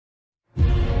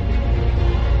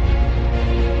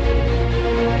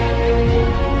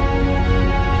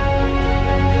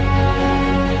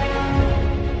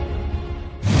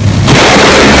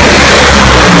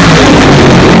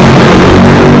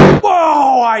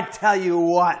I tell you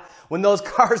what, when those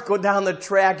cars go down the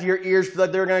track, your ears feel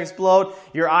like they're going to explode,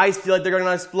 your eyes feel like they're going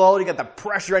to explode, you got the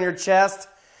pressure on your chest.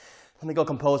 Let me go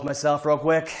compose myself real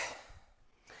quick.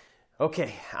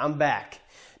 Okay, I'm back.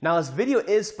 Now this video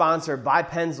is sponsored by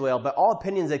Pennzoil, but all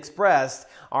opinions expressed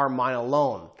are mine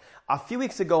alone. A few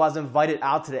weeks ago, I was invited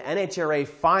out to the NHRA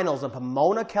finals in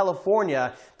Pomona,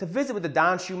 California to visit with the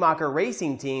Don Schumacher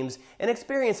racing teams and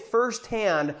experience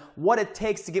firsthand what it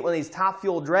takes to get one of these top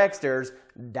fuel dragsters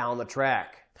down the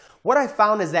track. What I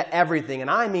found is that everything, and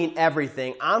I mean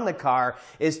everything, on the car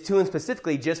is tuned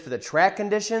specifically just for the track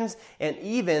conditions and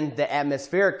even the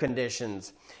atmospheric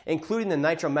conditions, including the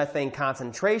nitromethane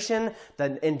concentration,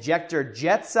 the injector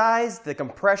jet size, the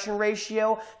compression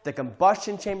ratio, the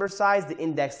combustion chamber size, the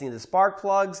indexing of the spark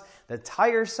plugs, the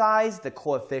tire size, the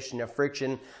coefficient of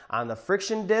friction on the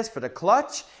friction disc for the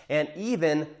clutch, and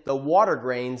even the water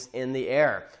grains in the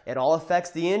air. It all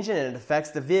affects the engine and it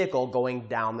affects the vehicle going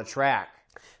down the track.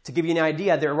 To give you an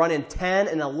idea, they're running 10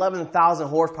 and 11,000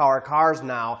 horsepower cars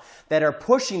now that are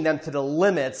pushing them to the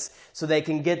limits so they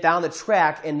can get down the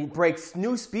track and break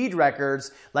new speed records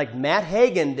like Matt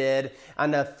Hagan did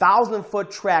on a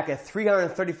 1,000-foot track at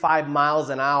 335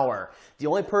 miles an hour. The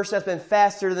only person that's been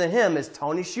faster than him is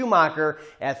Tony Schumacher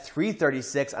at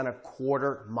 336 on a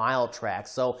quarter-mile track.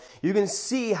 So you can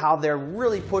see how they're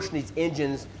really pushing these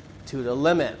engines to the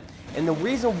limit. And the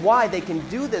reason why they can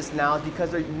do this now is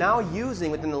because they're now using,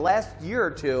 within the last year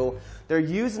or two, they're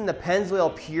using the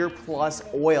Pennzoil Pure Plus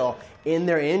oil in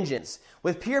their engines.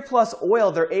 With Pure Plus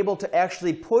oil, they're able to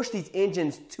actually push these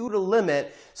engines to the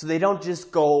limit so they don't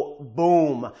just go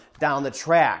boom down the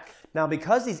track. Now,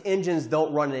 because these engines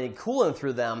don't run any coolant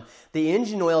through them, the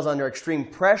engine oil is under extreme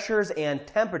pressures and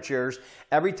temperatures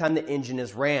every time the engine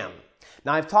is rammed.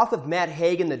 Now, I've talked with Matt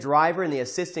Hagan, the driver, and the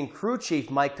assistant crew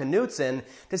chief, Mike Knutson,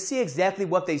 to see exactly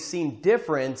what they've seen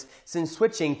different since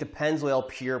switching to Pennzoil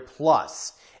Pure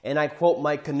Plus. And I quote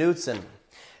Mike Knutson,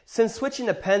 "Since switching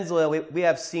to Pennzoil, we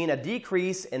have seen a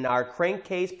decrease in our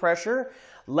crankcase pressure,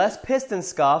 less piston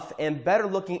scuff, and better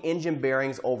looking engine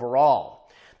bearings overall.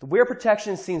 The wear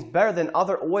protection seems better than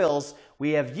other oils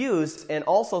we have used and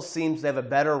also seems to have a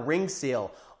better ring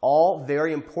seal. All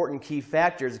very important key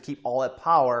factors to keep all that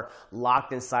power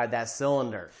locked inside that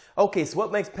cylinder." Okay, so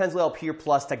what makes Pennzoil Pure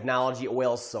Plus technology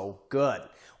oil so good?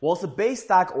 Well, it's the base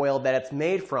stock oil that it's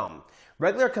made from.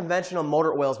 Regular conventional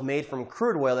motor oil is made from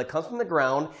crude oil that comes from the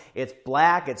ground. It's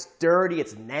black, it's dirty,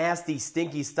 it's nasty,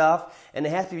 stinky stuff, and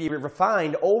it has to be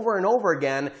refined over and over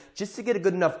again just to get a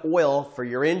good enough oil for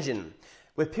your engine.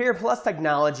 With Pure Plus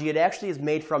technology, it actually is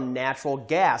made from natural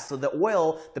gas, so the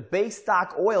oil, the base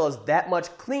stock oil, is that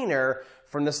much cleaner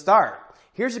from the start.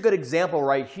 Here's a good example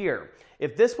right here.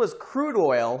 If this was crude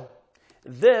oil,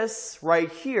 this right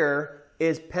here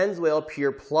is Pennzoil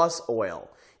Pure Plus oil.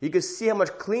 You can see how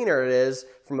much cleaner it is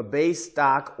from a base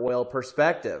stock oil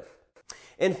perspective.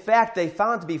 In fact, they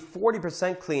found it to be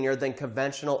 40% cleaner than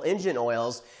conventional engine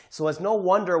oils, so it's no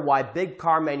wonder why big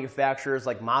car manufacturers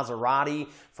like Maserati,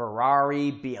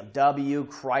 Ferrari, BMW,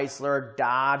 Chrysler,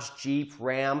 Dodge, Jeep,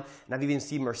 Ram, and I've even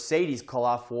seen Mercedes call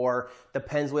out for the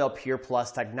Pennzoil Pure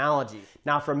Plus technology.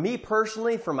 Now, for me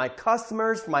personally, for my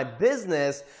customers, for my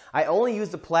business, I only use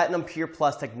the Platinum Pure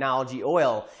Plus technology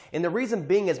oil. And the reason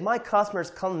being is my customers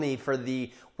come to me for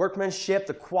the workmanship,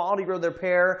 the quality of their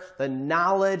repair, the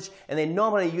knowledge, and they know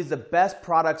I'm going to use the best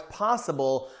products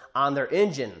possible on their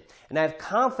engine. And I have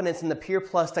confidence in the Pure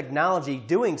Plus technology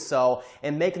doing so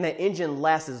and making that engine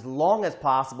last as long as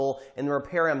possible and the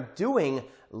repair I'm doing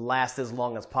last as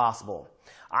long as possible.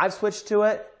 I've switched to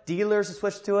it, dealers have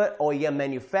switched to it, OEM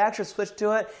manufacturers switched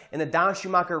to it, and the Don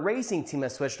Schumacher racing team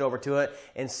has switched over to it,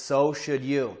 and so should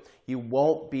you. You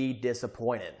won't be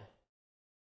disappointed.